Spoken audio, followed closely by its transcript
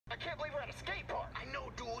a skate park. I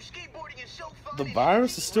know, dude. Skateboarding is so fun. The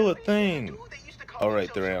virus is still a thing.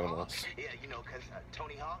 Alright, they're animals. Yeah, you know, because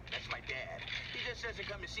Tony Hawk, that's my dad. He just doesn't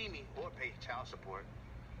come to see me or pay child support.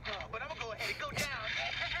 But I'm going to go ahead and go down.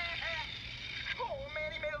 Oh,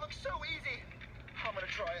 man, he made it look so easy. I'm going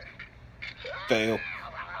to try it. Fail.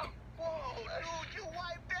 Whoa, dude, you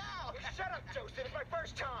wiped out. Shut up, Joseph. It's my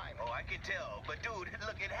first time. Oh, I can tell. But, dude,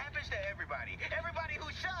 look, it happens to everybody. Everybody who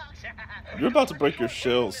sucks. You're about to break your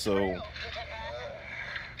shell, so...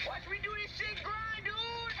 Watch me do this shit grind,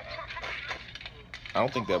 dude. I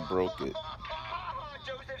don't think that broke it.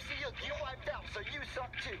 Joseph, see, you wiped out, so you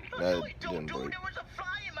suck too. That didn't break. There was a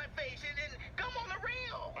fly in my face and then gum on the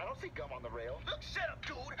rail. I don't see gum on the rail. Look, shut up,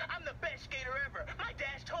 dude. I'm the best skater ever. My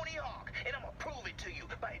dad's Tony Hawk, and I'm gonna prove it to you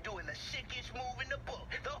by doing the sickest move in the book.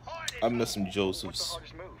 The hardest. I'm missing Joseph's. What's the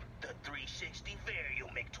hardest move? The 360 varial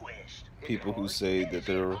McTwist. People who say that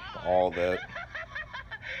they're all that.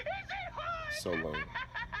 So low.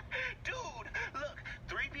 Dude, look,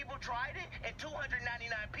 3 people tried it and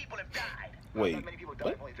 299 people have died. Wait, Not many people died,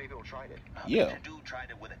 what? only 3 people tried it. Yeah. The dude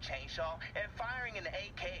tried it with a chainsaw and firing an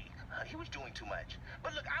AK. He was doing too much.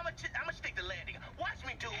 But look, I'm gonna stick the landing. Watch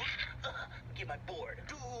me, dude. Get my board.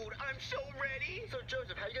 Dude, I'm so ready. So,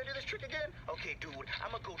 Joseph, how you gonna do this trick again? Okay, dude,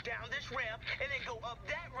 I'm gonna go down this ramp and then go up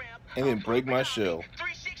that ramp. And then break my shell.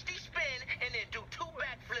 360 spin and then do 2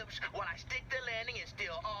 backflips while I stick the landing and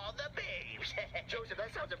steal all the babes. Joseph,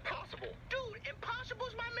 that sounds impossible. Dude,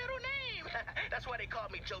 impossible's my middle name. That's why they call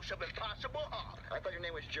me Joseph Impossible Hawk. I thought your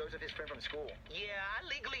name was Joseph, his friend from school. Yeah, I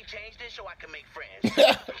legally changed it so I can make friends.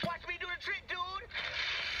 Watch me do the trick, dude.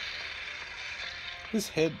 His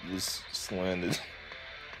head was slanted.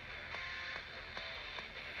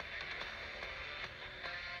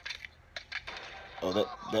 Oh,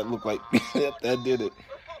 that looked like that did it.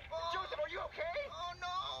 Joseph, are you okay? Oh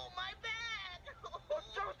no, my back. Oh,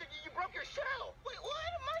 Joseph, you broke your shell. Wait,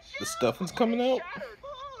 what? My shell? The stuffing's coming out.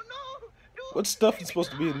 Oh no, dude. What stuff is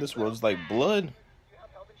supposed to be in this world? It's like blood. You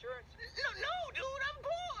have health insurance? No, dude, I'm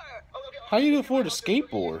poor. Oh, okay. How you afford a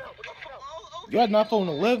skateboard? You got an iPhone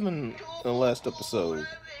 11 in the last episode. I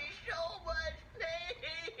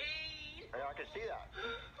can see that.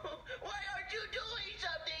 Why aren't you doing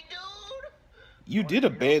something, dude? You did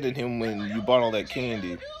abandon him when you bought all that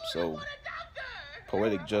candy, so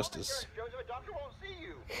poetic justice. Joseph, a doctor won't see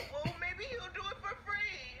you. Well, maybe he'll do it for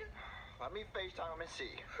free. Let me FaceTime him and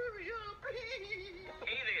see. Hurry up, please.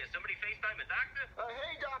 Hey there, somebody FaceTime a doctor?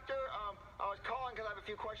 Hey, doctor. I was calling because I have a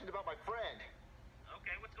few questions about my friend.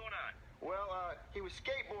 Okay, what's going on? Well, he was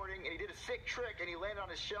skateboarding and he did a sick trick and he landed on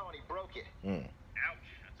his shell and he broke it. Mm. Ouch,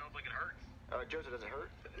 that sounds like it hurts. Joseph, does it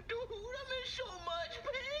hurt? Dude, I'm in so much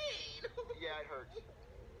pain. Yeah, it hurts.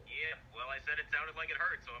 Yeah, well, I said it sounded like it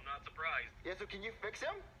hurt, so I'm not surprised. Yeah, so can you fix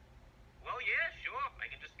him? Well, yeah, sure. I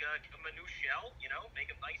can just give him a new shell, you know,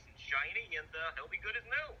 make him nice and shiny, and he'll be good as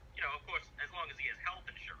new. You know, of course, as long as he has health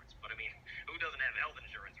insurance. But, I mean, who doesn't have health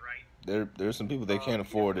insurance, right? There's some people they can't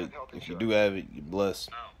afford it. If you do have it, you're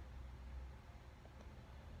blessed. Oh.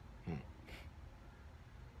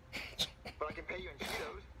 But I can pay you in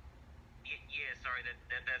Cheetos. Yeah, sorry,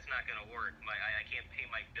 that's not gonna work. I can't pay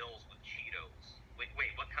my bills with Cheetos. Wait,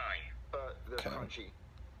 what kind? They're crunchy.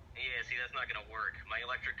 Yeah, see, that's not gonna work. My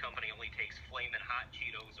electric company only takes flaming hot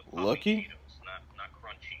Cheetos or Lucky? Cheetos, not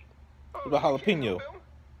crunchy. What about jalapeno?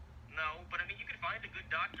 No, but I mean, you can find a good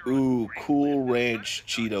doctor. Ooh, Cool Ranch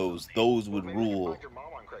Cheetos. Those would Maybe I can rule find your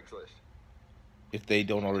mom on Craigslist. if they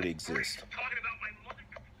don't already exist. Talking about my mother.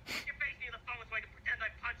 Put your face near the phone so I can pretend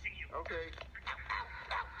I'm punching you. Okay.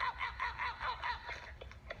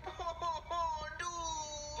 Oh,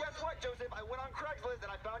 dude. Guess what, Joseph? I went on Craigslist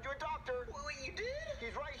and I found you a doctor. Wait, you did?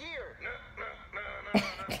 He's right here.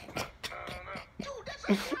 Dude, that's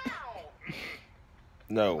a clown.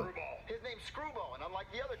 No. His name's Screwball, and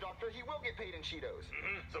unlike the other doctor, he will get paid in Cheetos.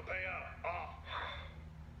 So pay up.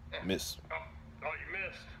 Miss. Oh, you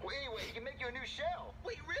missed. Well, anyway, he can make you a new shell.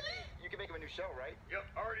 Wait, really? You can make him a new shell, right? Yep,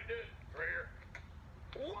 already did. Right here.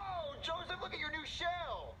 Whoa, Joseph, look at your new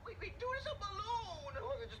shell. Wait, dude, it's a balloon.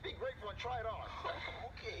 Look, just be grateful and try it on.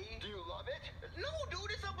 Okay. Do you love it? No,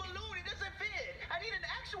 dude, it's a balloon. It doesn't fit. I need an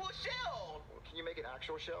actual shell. Well, can you make an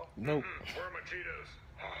actual shell? Nope. Where are my Cheetos?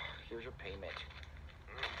 Here's your payment.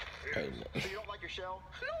 Payment. So you don't like your shell?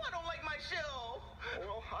 No, I don't like my shell.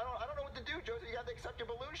 Well, I don't know what to do, Joseph. You have to accept your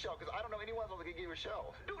balloon shell, because I don't know anyone else that can give you a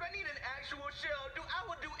shell. Dude, I need an actual shell. Dude, I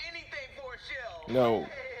would do anything for a shell. No.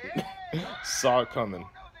 Hey. Saw it coming.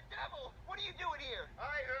 Oh, no, the devil! What are you doing here?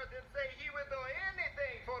 I heard him say he would do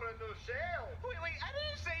anything for a new shell. Wait, I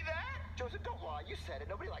didn't say that. Joseph, don't lie. You said it.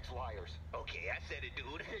 Nobody likes liars. Okay, I said it,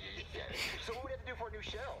 dude. So what would you have to do for a new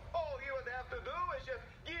shell? All you would have to do is just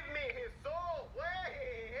give me his soul.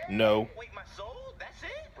 No. Wait, my soul? That's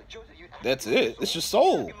it? But Joseph, you That's it. It's your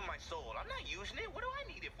soul. Give me my soul. I'm not using it. What do I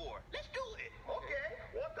need it for? Let's do it. Okay,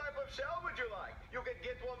 what type of shell would you like? You can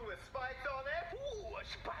get one with spikes on it, Ooh, a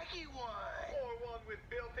spiky one. or one with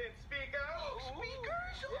built-in speakers.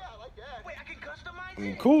 Speakers? Yeah, I like that. Wait, I can customize I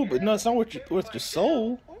mean, it? cool, but no, it's not worth your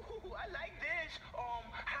soul. Ooh, I like this.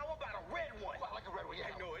 How about a red one? I like a red one,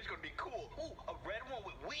 yeah. I know, it's gonna be cool. Ooh, a red one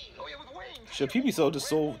with wings. Oh, yeah, with wings. Shit, he sold his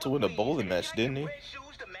soul to win a bowling match, didn't he? Red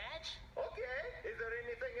shoes to match? Okay, is there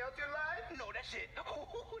anything else you like? No, that's it.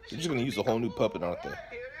 They're just gonna use a whole new puppet, aren't they? Right,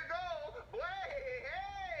 here you go. Blade,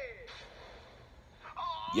 hey!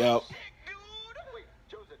 Oh, Yep. sick, dude. Wait,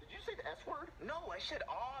 Joseph, did you say the S word? No, I said,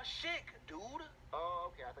 aw, sick, dude.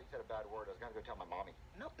 Oh, okay, I thought you said a bad word. I was gonna go tell my mommy.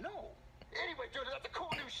 No. Anyway, Joseph, that's a cool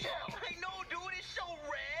new shell. I know, dude. It's so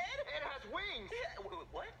red. It has wings. Yeah,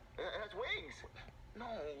 what? It has wings. No,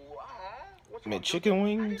 What's I mean, wrong, chicken I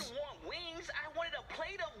wings? didn't want wings. I wanted a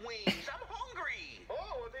plate of wings. I'm hungry.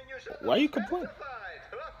 Oh, well, then you should Why have you complaining? specified.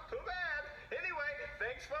 Too bad. Anyway,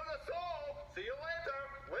 thanks for the soul. See you later.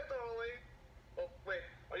 Literally. Oh, wait.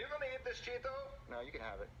 Are you gonna eat this Cheeto? No, you can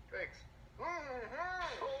have it. Thanks.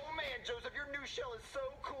 Oh, man, Joseph, your new shell is so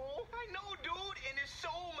cool. I know, dude, and it's so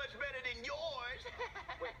much better than yours.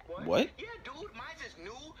 Wait, what? What? Yeah, dude, mine's is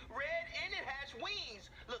new, red, and it has wings.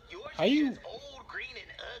 Look, yours How is you- just old, green, and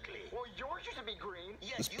ugly. Well, yours used to be green.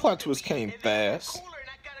 Yeah, This used plot to twist be, came and then it got fast. cooler, and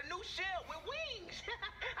I got a new shell with wings.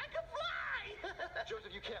 I can fly.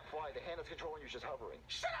 Joseph, you can't fly. The hand that's controlling you is just hovering.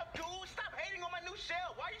 Shut up, dude. Stop hating on my new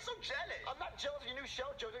shell. Why are you so jealous? I'm not jealous of your new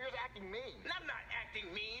shell, Joseph. You're just acting mean. I'm not acting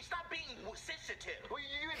mean. Stop being sensitive. Well,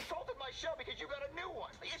 you insulted my shell because you got a new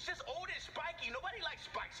one. It's just old and spiky. Nobody likes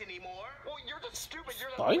spikes anymore. Well, you're just stupid.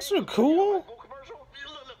 You're Spikes that are cool. commercial.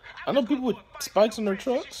 Look, I know people with spikes on their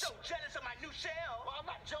trucks. You're so jealous of my new shell. Well, I'm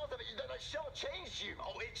not jealous of it. That shell changed you.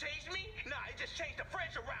 Oh, it changed me? Nah, it just changed the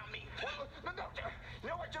friends around me. No. You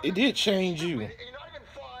know what, Joseph? It did change you. You're not even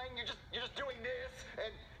flying. You're just doing this.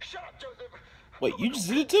 And shut up, Joseph. Wait, you just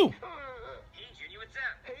did it too. Hey, Junior, what's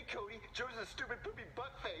up? Hey, Cody. Joseph's a stupid poopy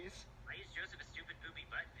butt face Why is Joseph a stupid poopy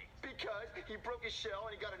butt face? because he broke his shell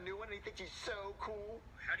and he got a new one and he thinks he's so cool.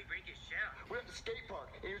 How'd he break his shell? We went to the skate park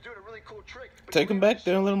and he was doing a really cool trick. but Take he him broke back his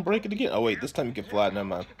there and shell. let him break it again. Oh wait, this time you can fly. Never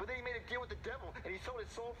mind. But then he made a deal with the devil and he sold his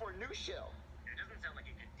soul for a new shell. That doesn't sound like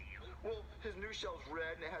a good deal. Well, his new shell's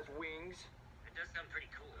red and it has wings. It does sound pretty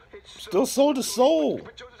cool. It's Still sold his soul.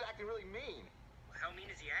 But Joseph's acting really mean. Well, how mean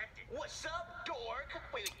is he acting? What's up, dork?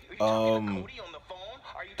 Wait, are you talking to Cody on the phone?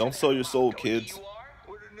 Are you don't telling sell him your how soul, dorky kids. you are?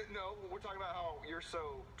 No, we're talking about how you're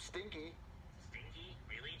so stinky. Stinky?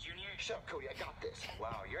 Really, Junior? Shut up, Cody. I got this.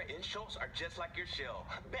 Wow, your insults are just like your shell.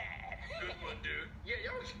 Bad. Good one, dude. Yeah,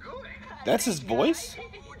 that was good. That's his voice?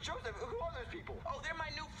 Joseph, who are those people? Oh, they're my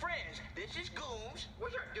new friends. This is Gooms.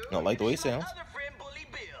 What's up, dude? Don't like the way it This is my sounds. other friend, Bully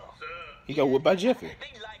Bill. He got whipped by Jeffy.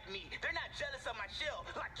 They like me. They're not jealous of my shell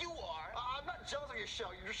like you are. I'm not jealous of your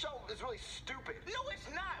shell. Your shell is really stupid. No, it's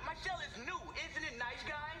not. My shell is new. Isn't it nice,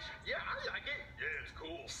 guys? Yeah, I like it. Yeah, it's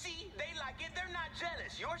cool. See, they like it. They're not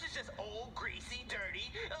jealous. Yours is just old, greasy, dirty.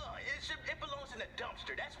 It belongs in a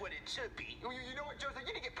dumpster. That's what it should be. You know what, Joseph?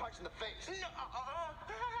 You need to get punched in the face. No,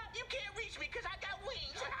 you can't reach me because I got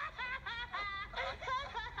wings.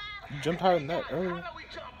 You jumped higher than that How earlier. about we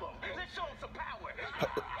jump them? Let's show them some power.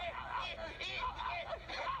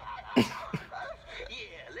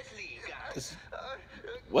 Yeah, let's leave, guys.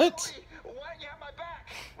 What? Cody, why don't you have my back?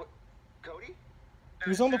 What? Cody?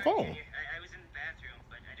 He's on the Sorry, phone. Junior. I was in the bathroom,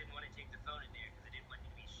 but I didn't want to take the phone in there because I didn't want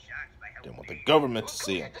you to be shocked by how Didn't want the big- government to Cody,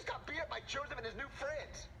 see I him. just got beat up by Joseph and his new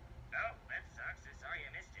friends. Oh, that sucks. Sorry I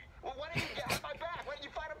missed it. Well, why didn't you have my back? Why didn't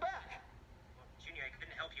you fight him back? Well, Junior, I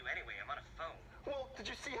couldn't help you anyway. I'm on a phone. Well, did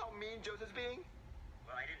you see how mean Joseph's being?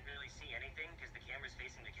 Well, I didn't really see anything because the camera's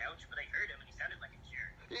facing the couch, but I heard him and he sounded like a jerk.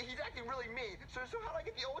 Yeah, he's acting really mean. So how do I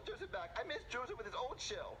get the old Joseph back? I miss Joseph with his old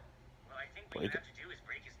shell. Well, I think what you Break have to do is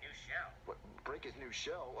break his new shell. What? Break his new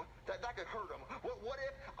shell? That could hurt him. What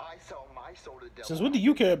if I sell my soul to the devil? Since when do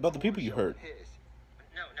you care about the people you hurt? His.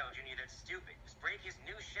 No, Junior, that's stupid. Just break his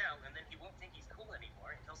new shell and then he won't think he's cool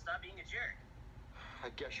anymore and he'll stop being a jerk.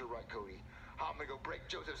 I guess you're right, Cody. I'm gonna go break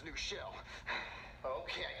Joseph's new shell.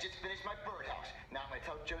 Okay, I just finished my birdhouse. Now I'm gonna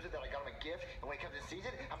tell Joseph that I got him a gift, and when he comes and sees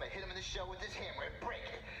it, I'm gonna hit him in the shell with this hammer and break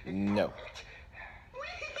it. It's No. perfect.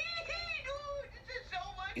 Dude, this is so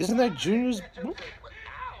much Isn't that Junior's? Ow! I'm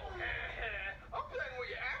playing with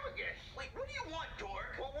your amagus. Wait, what do you want,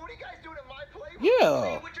 dork? Well, what are you guys doing in my playroom?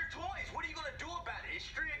 Yeah. With your toys, what are you gonna do about it? It's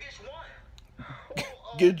 3 against 1.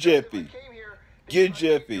 Well, Get Joseph, Jeffy. I came here Get because I gave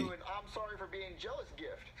Jeffy. you an I'm sorry for being jealous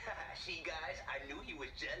gift. See, guys, I knew he was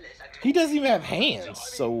jealous. He doesn't even have hands,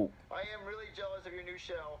 so I am really jealous of your new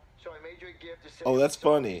shell, so I made you a gift to Oh, that's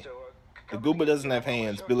funny. So, The Goomba doesn't have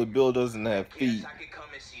hands. Billy Bill doesn't have feet. Yes, I could come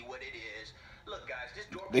and see what it is. Look, guys, this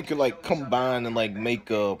door They could like combine and like make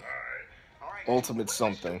a All right, ultimate what's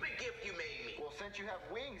something. The stupid gift you made me? well, since you have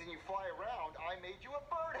wings and you fly around, I made you a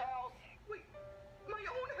birdhouse. Wait, my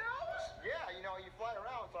own house? Yeah, you know, you fly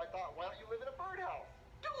around, so I thought, why don't you live in a birdhouse?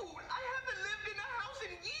 Dude, I haven't lived in a house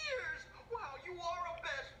in years. Wow, you are a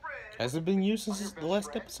best friend. Has it been used since the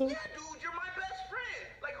last episode? Yeah, dude, you're my best friend.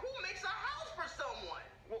 Like, who makes a house for someone?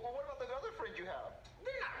 Well, what about the other friends you have?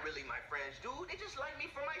 They're not really my friends, dude. They just like me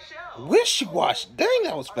for my shell. Wishy-washy. Dang,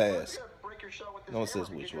 that was fast. I'm gonna break your shell with this No, it says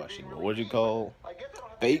hammer because wishy-washy. you're But being what'd you really call mean. I guess I don't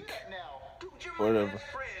have to do fake? that now. Dude, you're my Whatever. best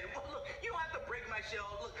friend. Well, look, you don't have to break my shell.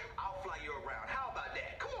 Look, I'll fly you around. How about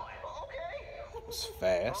that? Come on. Okay. It's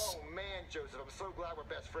fast. Oh man, Joseph, I'm so glad we're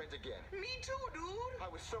best friends again. Me too, dude. I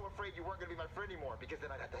was so afraid you weren't gonna be my friend anymore because then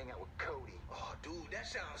I'd have to hang out with Cody. Oh, dude, that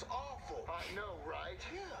sounds awful. I know, right?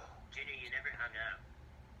 Yeah. Junior, you never hung up.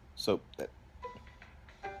 So,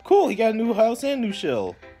 cool. He got a new house and new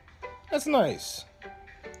shell. That's nice.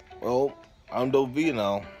 Well, I'm Dove V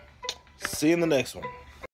now. See you in the next one.